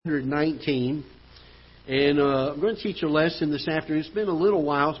119, and I'm going to teach a lesson this afternoon. It's been a little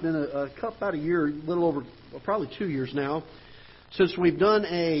while. It's been about a year, a little over, probably 2 years now, since we've done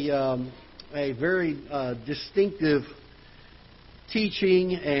a very distinctive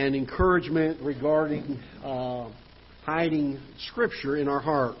teaching and encouragement regarding hiding Scripture in our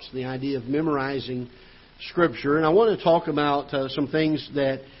hearts, the idea of memorizing Scripture. And I want to talk about some things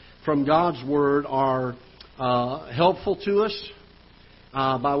that from God's Word are helpful to us,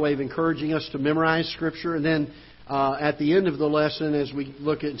 by way of encouraging us to memorize Scripture. And then at the end of the lesson, as we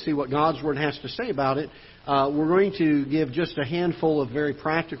look at and see what God's Word has to say about it, we're going to give just a handful of very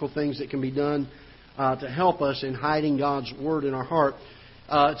practical things that can be done to help us in hiding God's Word in our heart.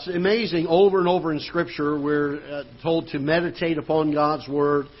 It's amazing, over and over in Scripture, we're told to meditate upon God's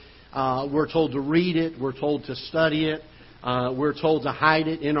Word. We're told to read it. We're told to study it. We're told to hide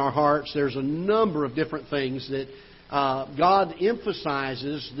it in our hearts. There's a number of different things that God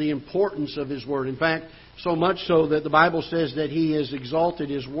emphasizes the importance of His Word. In fact, so much so that the Bible says that He has exalted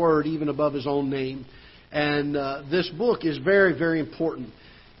His Word even above His own name. And this book is very, very important.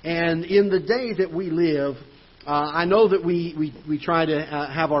 And in the day that we live, I know that we try to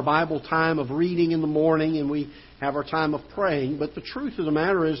have our Bible time of reading in the morning, and we have our time of praying. But the truth of the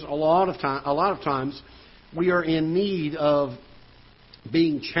matter is, a lot of times we are in need of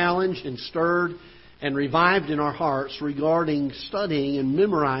being challenged and stirred and revived in our hearts regarding studying and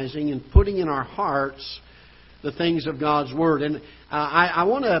memorizing and putting in our hearts the things of God's Word. And I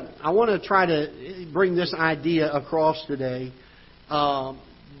want to try to bring this idea across today,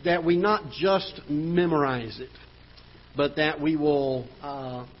 that we not just memorize it, but that we will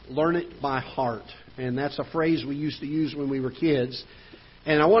learn it by heart. And that's a phrase we used to use when we were kids.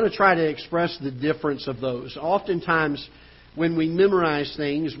 And I want to try to express the difference of those. Oftentimes, when we memorize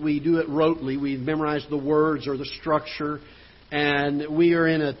things, we do it rotely. We memorize the words or the structure, and we are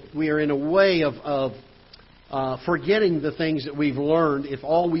in a way of forgetting the things that we've learned if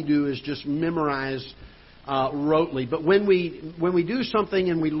all we do is just memorize rotely. But when we do something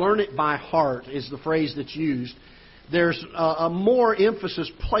and we learn it by heart, is the phrase that's used, there's a more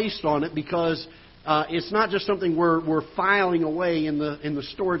emphasis placed on it, because it's not just something we're filing away in the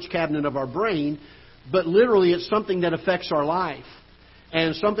storage cabinet of our brain, but literally it's something that affects our life,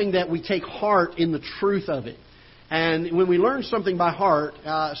 and something that we take heart in the truth of it. And when we learn something by heart,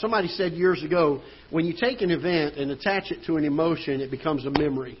 somebody said years ago, when you take an event and attach it to an emotion, it becomes a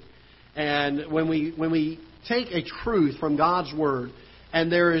memory. And when we take a truth from God's Word,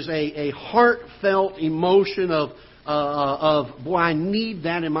 and there is a heartfelt emotion of boy, I need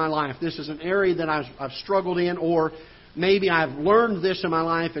that in my life. This is an area that I've struggled in, or maybe I've learned this in my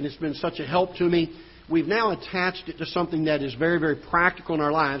life and it's been such a help to me. We've now attached it to something that is very, very practical in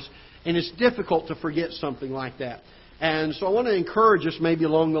our lives, and it's difficult to forget something like that. And so I want to encourage us maybe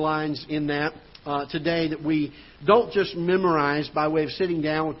along the lines in that today, that we don't just memorize by way of sitting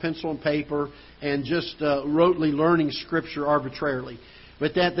down with pencil and paper and just rotely learning Scripture arbitrarily,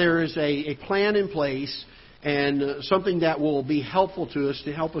 but that there is a plan in place and something that will be helpful to us,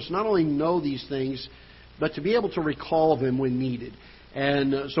 to help us not only know these things, but to be able to recall them when needed.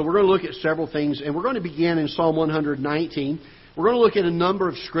 And so we're going to look at several things, and we're going to begin in Psalm 119. We're going to look at a number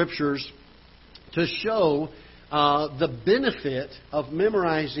of Scriptures to show the benefit of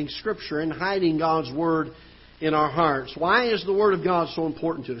memorizing Scripture and hiding God's Word in our hearts. Why is the Word of God so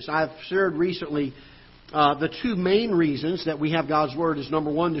important to us? I've shared recently the two main reasons that we have God's Word is,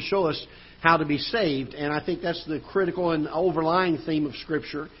 number one, to show us how to be saved. And I think that's the critical and overlying theme of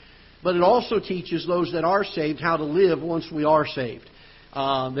Scripture. But it also teaches those that are saved how to live once we are saved.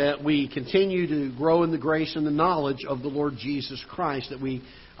 That we continue to grow in the grace and the knowledge of the Lord Jesus Christ. That we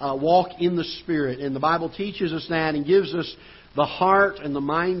walk in the Spirit. And the Bible teaches us that and gives us the heart and the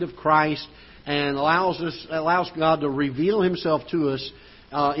mind of Christ, and allows God to reveal Himself to us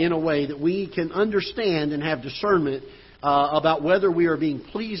in a way that we can understand and have discernment about whether we are being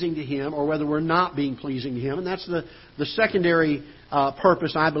pleasing to Him or whether we're not being pleasing to Him. And that's the secondary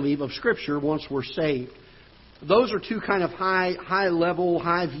purpose, I believe, of Scripture once we're saved. Those are two kind of high level,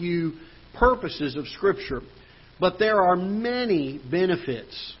 high view purposes of Scripture. But there are many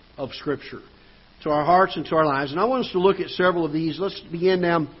benefits of Scripture to our hearts and to our lives. And I want us to look at several of these. Let's begin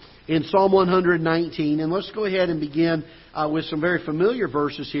now in Psalm 119. And let's go ahead and begin with some very familiar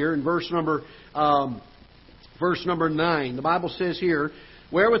verses here. In verse number 9, the Bible says here,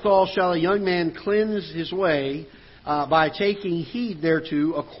 "Wherewithal shall a young man cleanse his way, by taking heed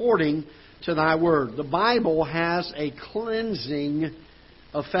thereto according to thy word." The Bible has a cleansing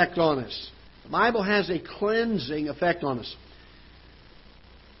effect on us. The Bible has a cleansing effect on us.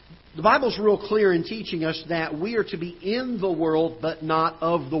 The Bible's real clear in teaching us that we are to be in the world, but not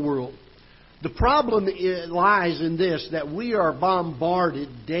of the world. The problem lies in this, that we are bombarded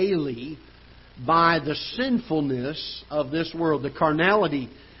daily by the sinfulness of this world, the carnality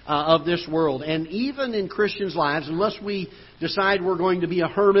of this world. And even in Christians' lives, unless we decide we're going to be a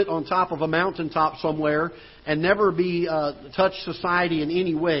hermit on top of a mountaintop somewhere and never be touch society in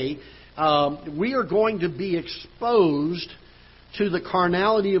any way, we are going to be exposed to the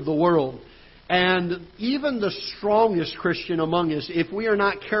carnality of the world. And even the strongest Christian among us, if we are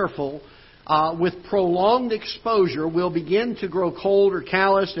not careful, with prolonged exposure, will begin to grow cold or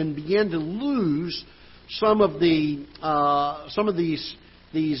callous and begin to lose some of these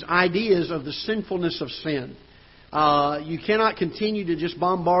ideas of the sinfulness of sin. You cannot continue to just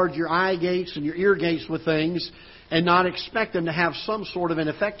bombard your eye gates and your ear gates with things and not expect them to have some sort of an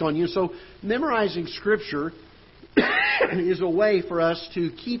effect on you. So memorizing Scripture is a way for us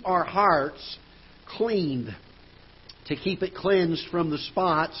to keep our hearts cleaned, to keep it cleansed from the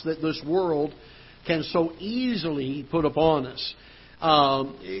spots that this world can so easily put upon us.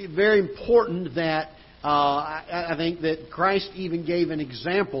 Very important that I think that Christ even gave an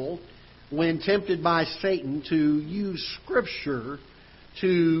example when tempted by Satan to use Scripture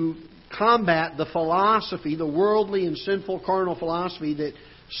to combat the philosophy, the worldly and sinful carnal philosophy that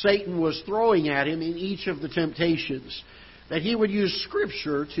Satan was throwing at him in each of the temptations. That he would use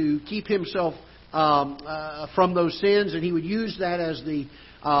Scripture to keep himself from those sins, and he would use that as the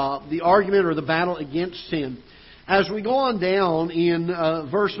argument or the battle against sin. As we go on down in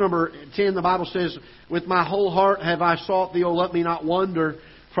verse number 10, the Bible says, "With my whole heart have I sought Thee, O let me not wander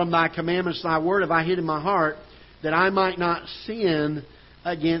from Thy commandments. Thy word have I hid in my heart, that I might not sin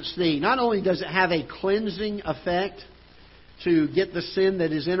against Thee." Not only does it have a cleansing effect to get the sin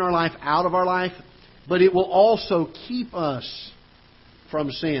that is in our life out of our life, but it will also keep us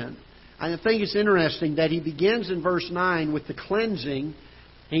from sin. I think it's interesting that he begins in verse 9 with the cleansing.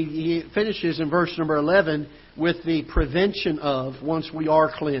 He finishes in verse number 11 with the prevention of once we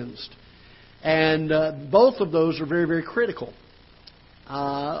are cleansed. And both of those are very, very critical.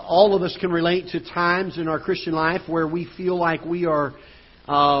 All of us can relate to times in our Christian life where we feel like we are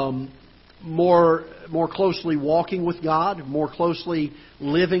more closely walking with God, more closely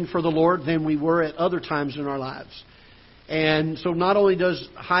living for the Lord than we were at other times in our lives. And so not only does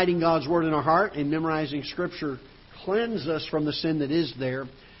hiding God's Word in our heart and memorizing Scripture cleanse us from the sin that is there,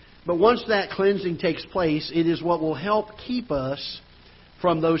 but once that cleansing takes place, it is what will help keep us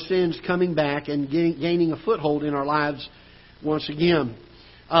from those sins coming back and gaining a foothold in our lives once again.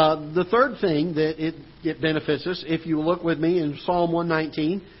 The third thing that it benefits us, if you look with me in Psalm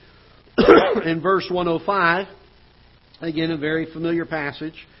 119 and verse 105, again a very familiar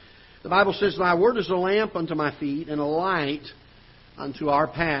passage, the Bible says, "Thy word is a lamp unto my feet and a light unto my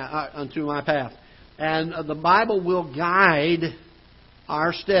path." And the Bible will guide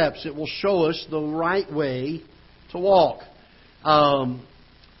our steps. It will show us the right way to walk.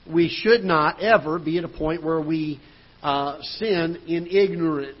 We should not ever be at a point where we sin in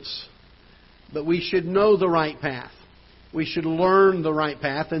ignorance. But we should know the right path. We should learn the right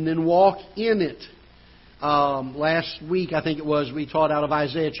path and then walk in it. Last week, I think it was, we taught out of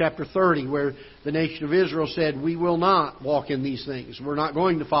Isaiah chapter 30, where the nation of Israel said, "We will not walk in these things. We're not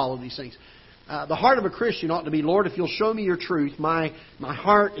going to follow these things." The heart of a Christian ought to be, "Lord, if You'll show me Your truth, my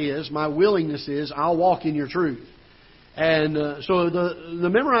heart is, my willingness is, I'll walk in Your truth." And so the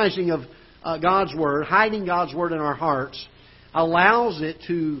memorizing of God's Word, hiding God's Word in our hearts, allows it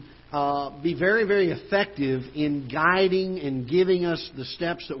to be very, very effective in guiding and giving us the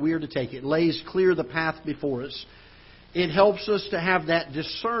steps that we are to take. It lays clear the path before us. It helps us to have that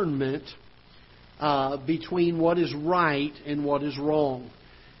discernment between what is right and what is wrong.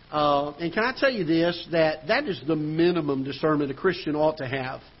 And can I tell you this, that is the minimum discernment a Christian ought to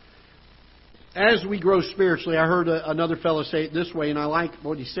have. As we grow spiritually, I heard another fellow say it this way, and I like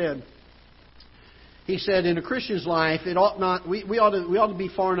what he said. He said, in a Christian's life, we ought to be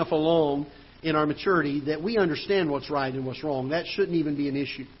far enough along in our maturity that we understand what's right and what's wrong. That shouldn't even be an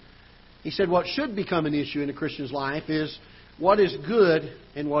issue. He said, what should become an issue in a Christian's life is what is good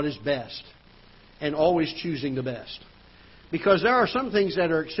and what is best, and always choosing the best. Because there are some things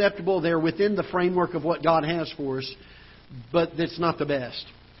that are acceptable, they're within the framework of what God has for us, but that's not the best.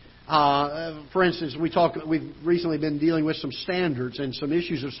 For instance, we've recently been dealing with some standards and some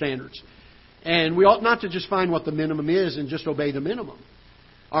issues of standards. And we ought not to just find what the minimum is and just obey the minimum.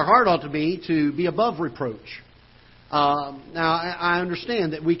 Our heart ought to be above reproach. Now, I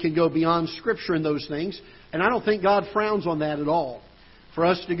understand that we can go beyond Scripture in those things, and I don't think God frowns on that at all. for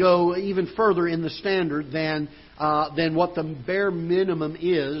us to go even further in the standard than what the bare minimum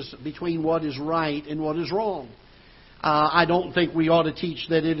is between what is right and what is wrong. I don't think we ought to teach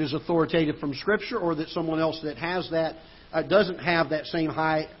that it is authoritative from Scripture, or that someone else that has that doesn't have that same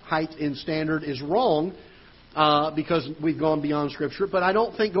height in standard is wrong, because we've gone beyond Scripture. But I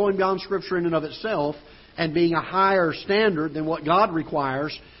don't think going beyond Scripture in and of itself and being a higher standard than what God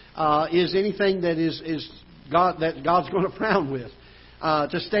requires is anything that that God's going to frown with.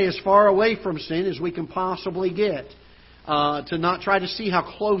 To stay as far away from sin as we can possibly get. To not try to see how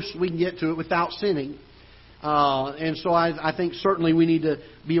close we can get to it without sinning. And so I think certainly we need to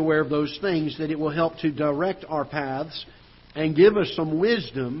be aware of those things, that it will help to direct our paths and give us some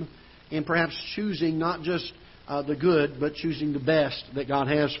wisdom in perhaps choosing not just the good, but choosing the best that God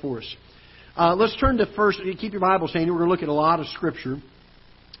has for us. Let's turn to keep your Bibles handy. We're going to look at a lot of Scripture.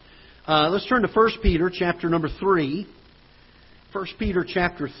 Let's turn to 1 Peter chapter number 3. 1 Peter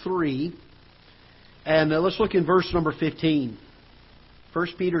chapter 3. And let's look in verse number 15. 1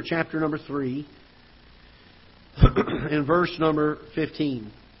 Peter chapter number 3. In verse number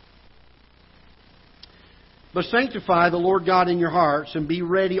 15. But sanctify the Lord God in your hearts, and be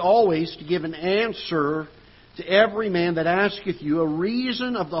ready always to give an answer to every man that asketh you a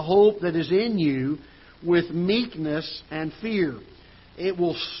reason of the hope that is in you, with meekness and fear. It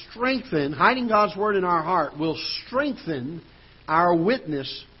will strengthen, hiding God's Word in our heart, will strengthen our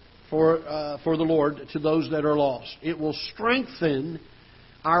witness for the Lord to those that are lost. It will strengthen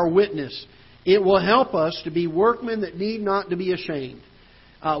our witness. It will help us to be workmen that need not to be ashamed.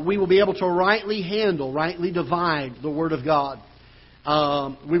 We will be able to rightly handle, rightly divide the Word of God.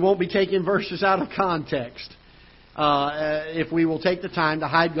 We won't be taking verses out of context. If we will take the time to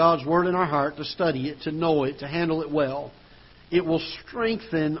hide God's Word in our heart, to study it, to know it, to handle it well, it will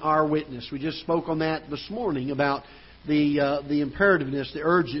strengthen our witness. We just spoke on that this morning about the imperativeness, the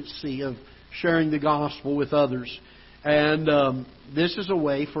urgency of sharing the gospel with others. And this is a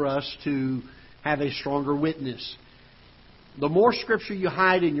way for us to have a stronger witness. The more Scripture you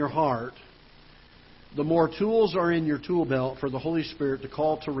hide in your heart, the more tools are in your tool belt for the Holy Spirit to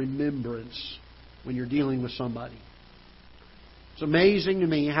call to remembrance when you're dealing with somebody. It's amazing to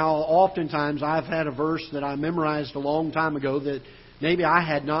me how oftentimes I've had a verse that I memorized a long time ago that maybe I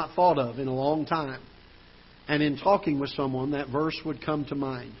had not thought of in a long time. And in talking with someone, that verse would come to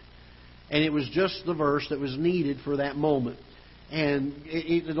mind. And it was just the verse that was needed for that moment. And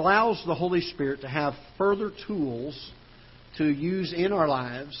it allows the Holy Spirit to have further tools to use in our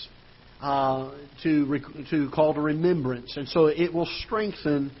lives to call to remembrance. And so it will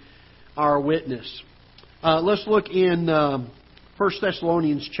strengthen our witness. Let's look in 1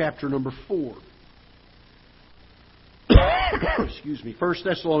 Thessalonians chapter number 4. Excuse me. 1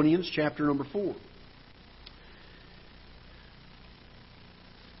 Thessalonians chapter number 4.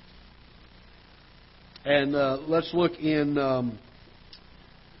 And let's look in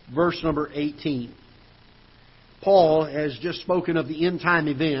verse number 18. Paul has just spoken of the end time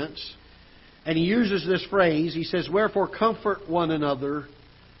events, and he uses this phrase. He says, "Wherefore comfort one another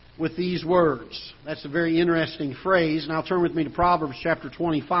with these words." That's a very interesting phrase. Now turn with me to Proverbs chapter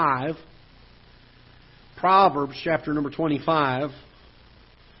 25. Proverbs chapter number 25.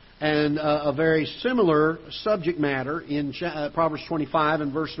 And a very similar subject matter in Proverbs 25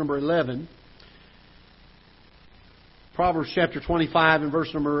 and verse number 11. Proverbs chapter 25 and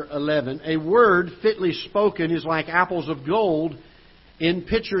verse number 11. "A word fitly spoken is like apples of gold in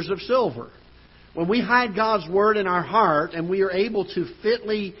pitchers of silver." When we hide God's Word in our heart and we are able to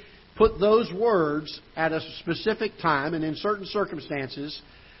fitly put those words at a specific time and in certain circumstances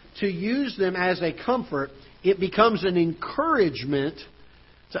to use them as a comfort, it becomes an encouragement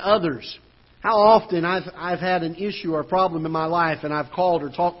to others. How often I've had an issue or problem in my life, and I've called or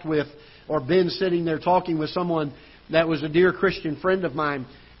talked with or been sitting there talking with someone that was a dear Christian friend of mine,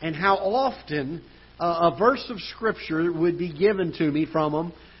 and how often a verse of Scripture would be given to me from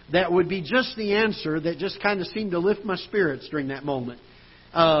them that would be just the answer that just kind of seemed to lift my spirits during that moment.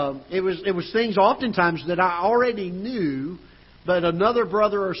 It was things oftentimes that I already knew, but another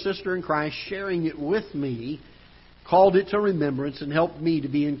brother or sister in Christ sharing it with me called it to remembrance and helped me to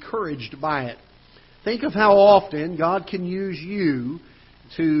be encouraged by it. Think of how often God can use you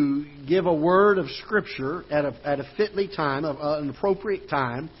to give a word of Scripture at a fitly time, an appropriate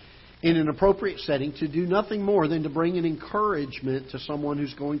time, in an appropriate setting, to do nothing more than to bring an encouragement to someone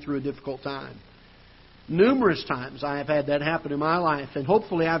who's going through a difficult time. Numerous times I have had that happen in my life, and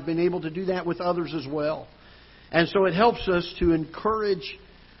hopefully I've been able to do that with others as well. And so it helps us to encourage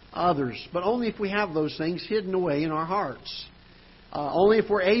others, but only if we have those things hidden away in our hearts. Only if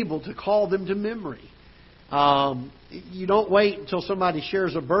we're able to call them to memory. You don't wait until somebody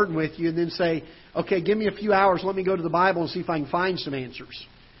shares a burden with you and then say, okay, give me a few hours, let me go to the Bible and see if I can find some answers.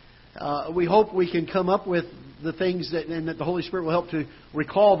 We hope we can come up with the things and that the Holy Spirit will help to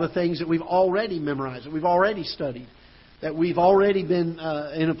recall the things that we've already memorized, that we've already studied, that we've already been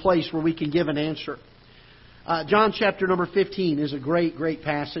in a place where we can give an answer. John chapter number 15 is a great, great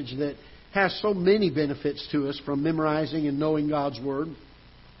passage that has so many benefits to us from memorizing and knowing God's Word.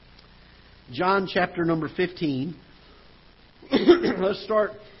 John chapter number 15. Let's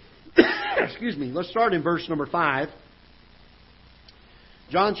start. Let's start in verse number 5.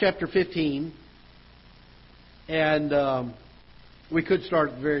 John chapter 15. And we could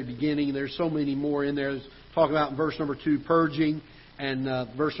start at the very beginning. There's so many more in there. There's talk about in verse number 2, purging. And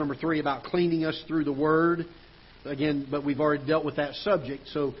verse number 3 about cleaning us through the Word. Again, but we've already dealt with that subject.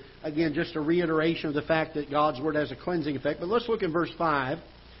 So, again, just a reiteration of the fact that God's Word has a cleansing effect. But let's look in verse 5.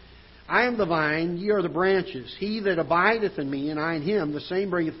 I am the vine, ye are the branches. He that abideth in me, and I in him, the same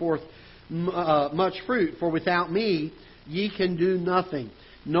bringeth forth much fruit. For without me ye can do nothing.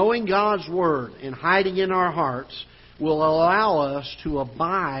 Knowing God's Word and hiding in our hearts will allow us to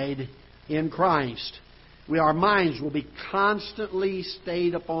abide in Christ. Our minds will be constantly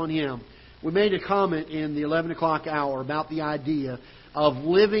stayed upon Him. We made a comment in the 11 o'clock hour about the idea of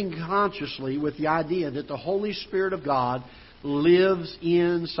living consciously with the idea that the Holy Spirit of God lives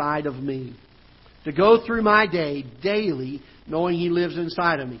inside of me. To go through my day daily knowing He lives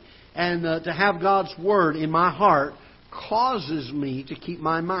inside of me. And to have God's Word in my heart causes me to keep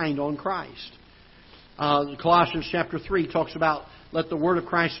my mind on Christ. Colossians chapter 3 talks about let the Word of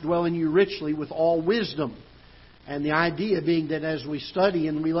Christ dwell in you richly with all wisdom. And the idea being that as we study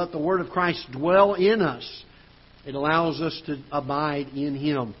and we let the Word of Christ dwell in us, it allows us to abide in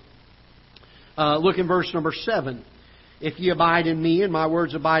Him. Look in verse number 7. If ye abide in me, and my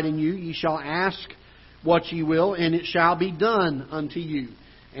words abide in you, ye shall ask what ye will, and it shall be done unto you.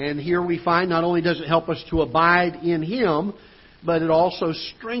 And here we find not only does it help us to abide in Him, but it also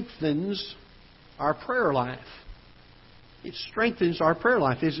strengthens our prayer life. It strengthens our prayer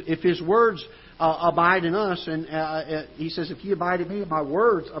life. If His words abide in us, and He says, if ye abide in me, and my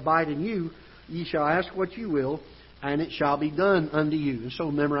words abide in you, ye shall ask what you will, and it shall be done unto you. And so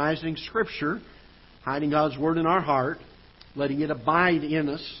memorizing Scripture, hiding God's Word in our heart, letting it abide in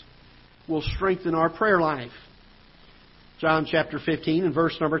us, will strengthen our prayer life. John chapter 15 and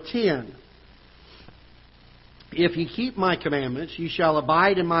verse number 10. If ye keep my commandments, ye shall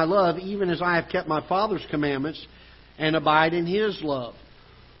abide in my love, even as I have kept my Father's commandments, and abide in His love.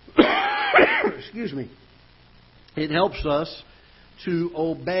 Excuse me. It helps us to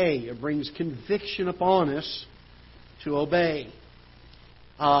obey. It brings conviction upon us to obey.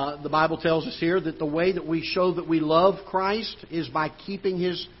 The Bible tells us here that the way that we show that we love Christ is by keeping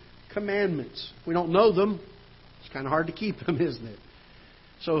His commandments. If we don't know them, it's kind of hard to keep them, isn't it?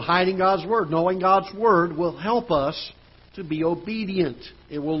 So hiding God's Word, knowing God's Word will help us to be obedient.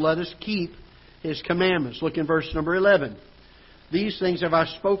 It will let us keep His commandments. Look in verse number 11. These things have I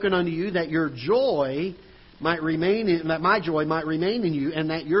spoken unto you, that your joy might remain in, that my joy might remain in you, and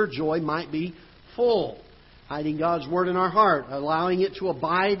that your joy might be full. Hiding God's Word in our heart, allowing it to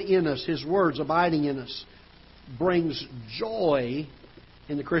abide in us, His words abiding in us, brings joy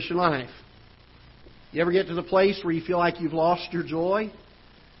in the Christian life. You ever get to the place where you feel like you've lost your joy?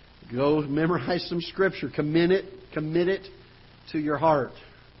 Go memorize some Scripture. Commit it to your heart.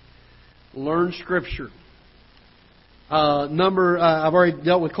 Learn Scripture. I've already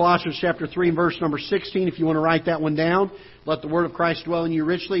dealt with Colossians chapter 3 and verse number 16. If you want to write that one down. Let the Word of Christ dwell in you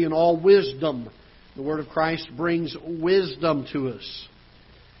richly in all wisdom. The Word of Christ brings wisdom to us.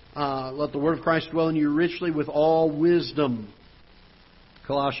 Let the Word of Christ dwell in you richly with all wisdom.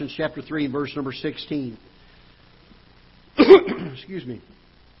 Colossians chapter 3 and verse number 16. Excuse me.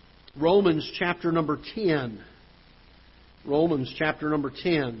 Romans chapter number 10. Romans chapter number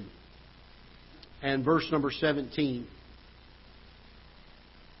 10 and verse number 17.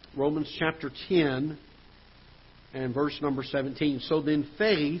 Romans chapter 10 and verse number 17. So then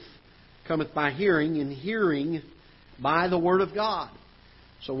faith cometh by hearing, and hearing by the Word of God.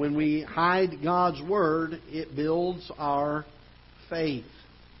 So when we hide God's Word, it builds our faith.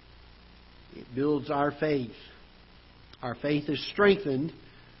 It builds our faith. Our faith is strengthened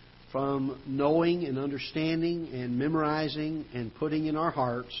from knowing and understanding and memorizing and putting in our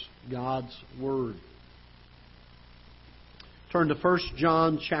hearts God's Word. Turn to 1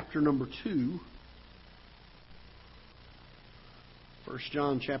 John chapter number 2. 1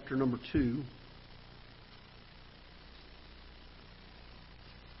 John chapter number 2.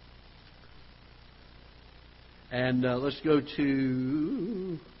 And let's go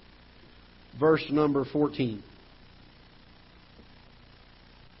to verse number 14.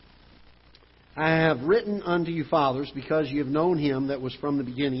 I have written unto you, fathers, because you have known Him that was from the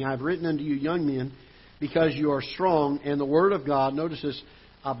beginning. I have written unto you, young men, because you are strong, and the word of God, notice this,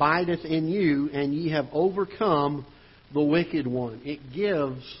 abideth in you, and ye have overcome the wicked one. It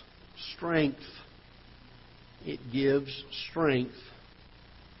gives strength. It gives strength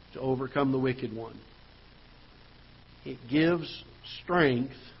to overcome the wicked one. It gives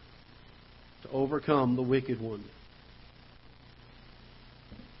strength to overcome the wicked one.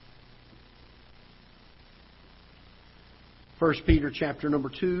 1 Peter chapter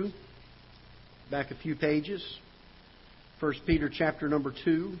number 2, back a few pages. 1 Peter chapter number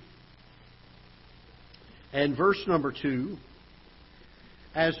 2 and verse number 2.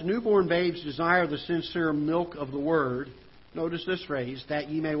 As newborn babes desire the sincere milk of the Word, notice this phrase, that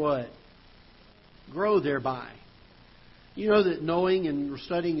ye may what? Grow thereby. You know that knowing and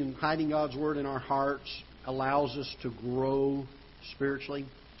studying and hiding God's Word in our hearts allows us to grow spiritually.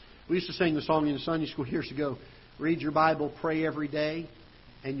 We used to sing the song in Sunday school years ago, read your Bible, pray every day,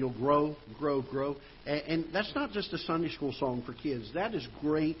 and you'll grow, grow, grow. And that's not just a Sunday school song for kids. That is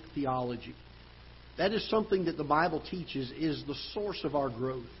great theology. That is something that the Bible teaches is the source of our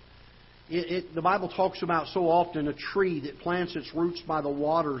growth. The Bible talks about so often a tree that plants its roots by the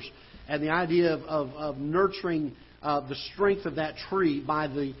waters, and the idea of nurturing the strength of that tree by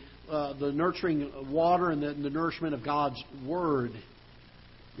the nurturing water and the nourishment of God's Word.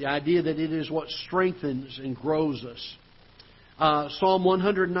 The idea that it is what strengthens and grows us. Psalm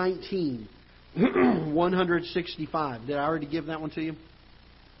 119, 165. Did I already give that one to you?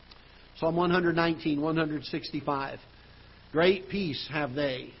 Psalm 119, 165. Great peace have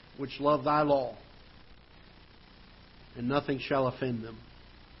they which love thy law, and nothing shall offend them.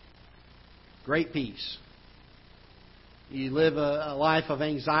 Great peace. You live a life of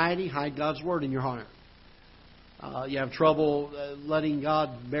anxiety, hide God's Word in your heart. You have trouble letting God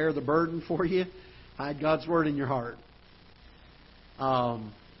bear the burden for you, hide God's Word in your heart. I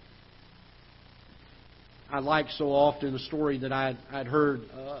like so often a story that I'd heard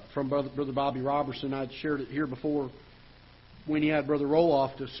from Brother Bobby Robertson. I'd shared it here before when he had Brother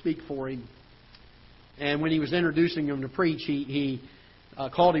Roloff to speak for him. And when he was introducing him to preach, he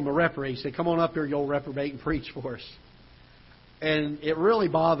called him a reprobate. He said, "Come on up here, you old reprobate, and preach for us." And it really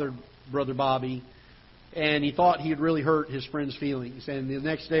bothered Brother Bobby. And he thought he had really hurt his friend's feelings. And the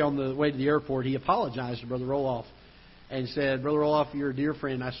next day on the way to the airport, he apologized to Brother Roloff and said, "Brother Roloff, you're a dear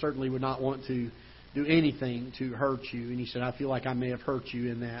friend. I certainly would not want to do anything to hurt you." And he said, "I feel like I may have hurt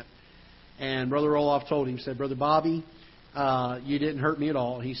you in that." And Brother Roloff told him, said, "Brother Bobby, you didn't hurt me at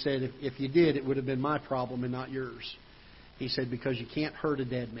all." He said, if you did, it would have been my problem and not yours." He said, "Because you can't hurt a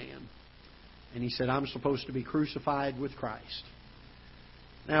dead man." And he said, "I'm supposed to be crucified with Christ."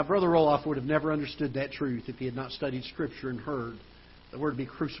 Now, Brother Roloff would have never understood that truth if he had not studied Scripture and heard that we're to be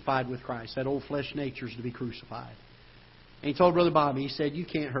crucified with Christ. That old flesh nature is to be crucified. And he told Brother Bobby, he said, "You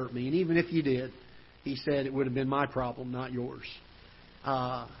can't hurt me. And even if you did," he said, "it would have been my problem, not yours."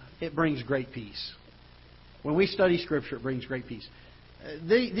 It brings great peace. When we study Scripture, it brings great peace.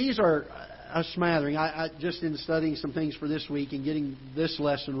 These are a smattering. I just in studying some things for this week and getting this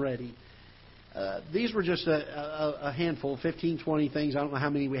lesson ready. These were just a handful, 15, 20 things, I don't know how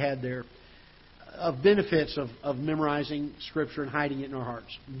many we had there, of benefits of memorizing Scripture and hiding it in our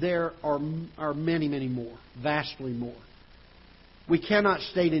hearts. There are many, many more, vastly more. We cannot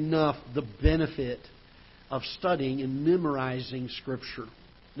state enough the benefit of studying and memorizing Scripture.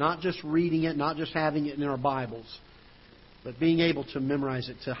 Not just reading it, not just having it in our Bibles, but being able to memorize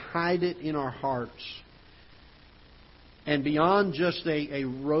it, to hide it in our hearts. And beyond just a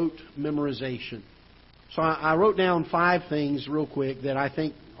rote memorization. So I wrote down 5 things real quick that I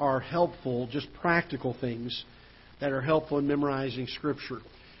think are helpful, just practical things that are helpful in memorizing Scripture.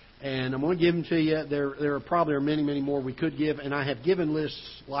 And I'm going to give them to you. There probably are many, many more we could give, and I have given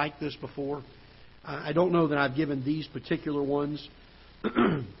lists like this before. I don't know that I've given these particular ones,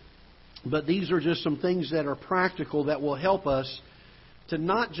 but these are just some things that are practical that will help us to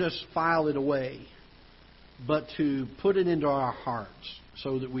not just file it away, but to put it into our hearts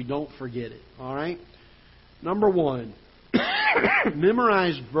so that we don't forget it. All right? Number 1,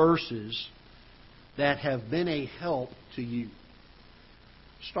 memorize verses that have been a help to you.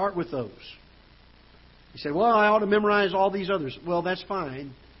 Start with those. You say, "Well, I ought to memorize all these others." Well, that's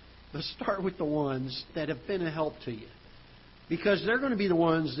fine. But start with the ones that have been a help to you. Because they're going to be the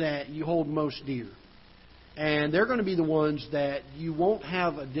ones that you hold most dear. And they're going to be the ones that you won't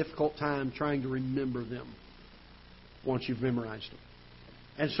have a difficult time trying to remember them once you've memorized them.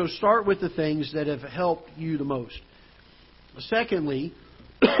 And so start with the things that have helped you the most. Secondly,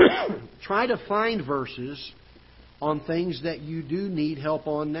 Try to find verses on things that you do need help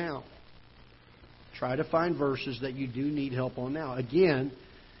on now. Try to find verses that you do need help on now. Again,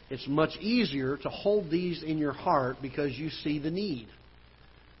 it's much easier to hold these in your heart because you see the need.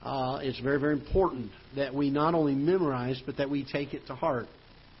 It's very, very important that we not only memorize, but that we take it to heart.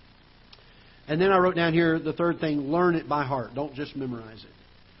 And then I wrote down here the third thing, learn it by heart. Don't just memorize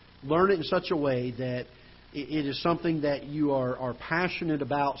it. Learn it in such a way that it is something that you are passionate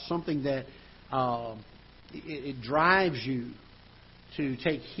about, something that it drives you to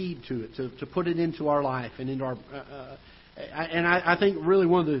take heed to it, to put it into our life and into our... And I think really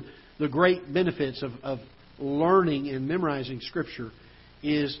one of the great benefits of learning and memorizing Scripture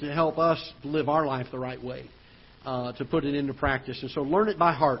is to help us live our life the right way, to put it into practice. And so learn it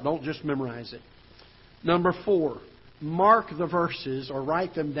by heart. Don't just memorize it. Number 4, mark the verses or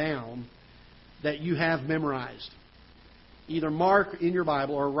write them down that you have memorized. Either mark in your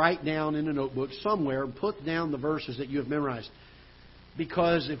Bible or write down in a notebook somewhere and put down the verses that you have memorized.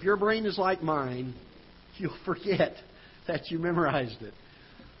 Because if your brain is like mine, you'll forget that you memorized it.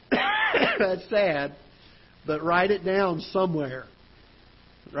 That's sad, but write it down somewhere.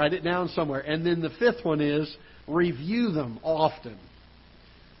 Write it down somewhere. And then the 5th one is review them often.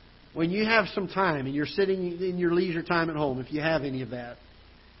 When you have some time and you're sitting in your leisure time at home, if you have any of that,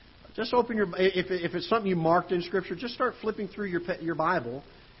 just open your... If it's something you marked in Scripture, just start flipping through your Bible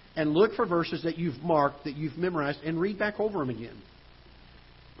and look for verses that you've marked, that you've memorized, and read back over them again.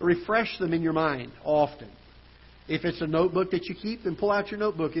 Refresh them in your mind often. If it's a notebook that you keep, then pull out your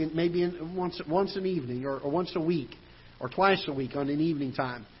notebook and maybe once an evening or once a week or twice a week on an evening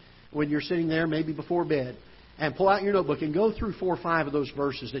time when you're sitting there, maybe before bed, and pull out your notebook and go through 4 or 5 of those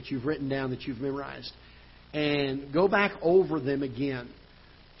verses that you've written down, that you've memorized, and go back over them again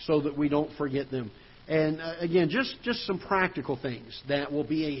so that we don't forget them. And again, just some practical things that will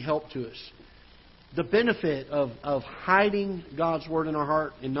be a help to us. The benefit of hiding God's Word in our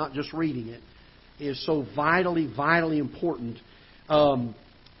heart and not just reading it is so vitally, vitally important.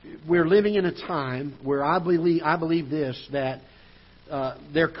 We're living in a time where I believe this, that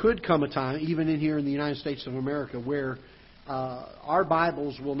there could come a time, even in here in the United States of America, where our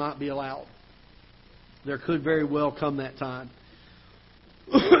Bibles will not be allowed. There could very well come that time.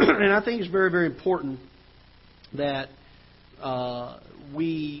 And I think it's very, very important that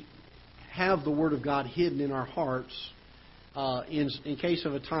we have the Word of God hidden in our hearts in case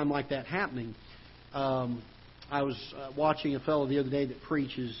of a time like that happening. I was watching a fellow the other day that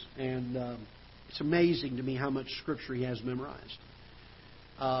preaches, and it's amazing to me how much Scripture he has memorized.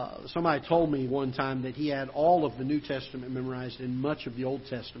 Somebody told me one time that he had all of the New Testament memorized and much of the Old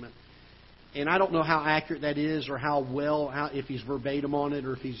Testament. And I don't know how accurate that is or if he's verbatim on it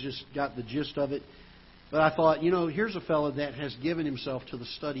or if he's just got the gist of it. But I thought, here's a fellow that has given himself to the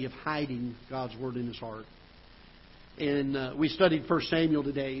study of hiding God's Word in his heart. And we studied 1 Samuel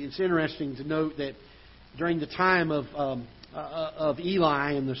today. It's interesting to note that during the time of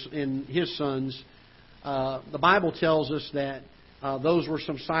Eli and his sons, the Bible tells us that those were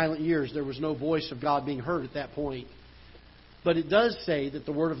some silent years. There was no voice of God being heard at that point. But it does say that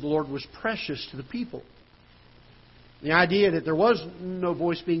the word of the Lord was precious to the people. The idea that there was no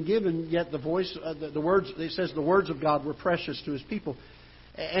voice being given, yet the voice, the words, it says the words of God were precious to His people.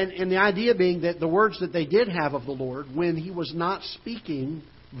 And the idea being that the words that they did have of the Lord, when He was not speaking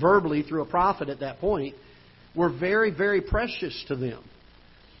verbally through a prophet at that point, were very, very precious to them.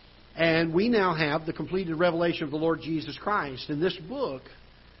 And we now have the completed revelation of the Lord Jesus Christ. And this book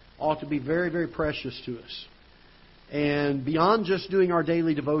ought to be very, very precious to us. And beyond just doing our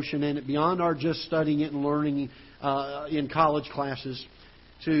daily devotion in it, beyond our just studying it and learning in college classes,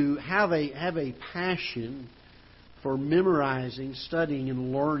 to have a passion for memorizing, studying,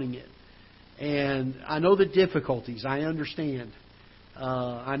 and learning it. And I know the difficulties. I understand.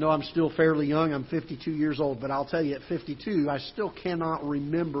 I know I'm still fairly young. I'm 52 years old. But I'll tell you, at 52, I still cannot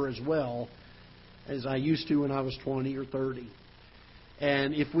remember as well as I used to when I was 20 or 30.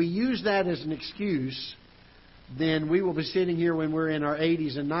 And if we use that as an excuse, then we will be sitting here when we're in our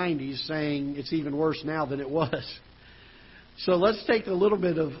 80s and 90s saying it's even worse now than it was. So let's take the little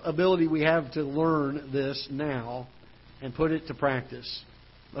bit of ability we have to learn this now and put it to practice.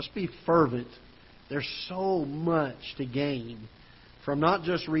 Let's be fervent. There's so much to gain from not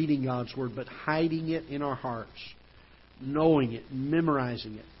just reading God's Word, but hiding it in our hearts, knowing it,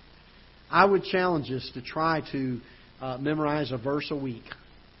 memorizing it. I would challenge us to try to memorize a verse a week.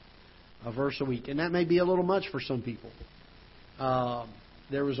 A verse a week. And that may be a little much for some people.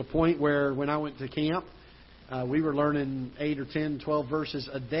 There was a point where when I went to camp, we were learning 8 or 10, 12 verses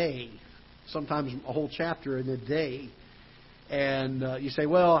a day. Sometimes a whole chapter in a day. And you say,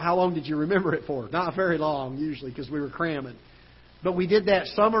 well, how long did you remember it for? Not very long, usually, because we were cramming. But we did that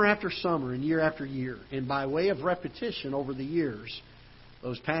summer after summer and year after year. And by way of repetition over the years,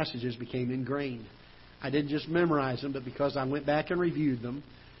 those passages became ingrained. I didn't just memorize them, but because I went back and reviewed them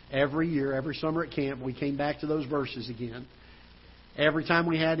every year, every summer at camp, we came back to those verses again. Every time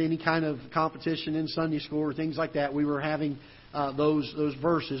we had any kind of competition in Sunday school or things like that, we were having those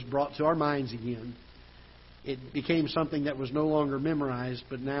verses brought to our minds again. It became something that was no longer memorized,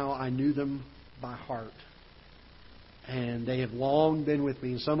 but now I knew them by heart. And they have long been with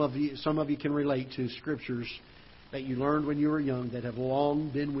me. And some of you can relate to scriptures that you learned when you were young that have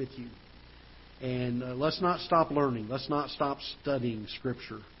long been with you. And let's not stop learning. Let's not stop studying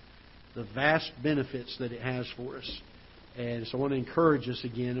Scripture. The vast benefits that it has for us. And so I want to encourage us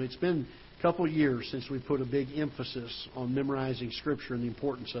again. It's been a couple of years since we put a big emphasis on memorizing Scripture and the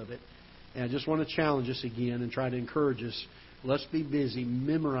importance of it. And I just want to challenge us again and try to encourage us. Let's be busy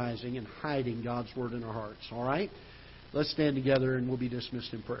memorizing and hiding God's Word in our hearts. All right? Let's stand together and we'll be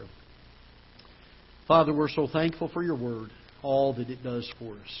dismissed in prayer. Father, we're so thankful for your Word, all that it does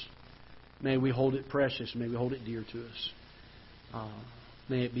for us. May we hold it precious. May we hold it dear to us.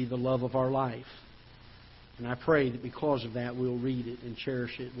 May it be the love of our life. And I pray that because of that, we'll read it and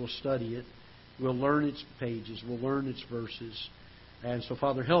cherish it. We'll study it. We'll learn its pages. We'll learn its verses. And so,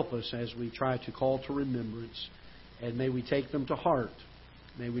 Father, help us as we try to call to remembrance. And may we take them to heart.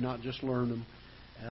 May we not just learn them,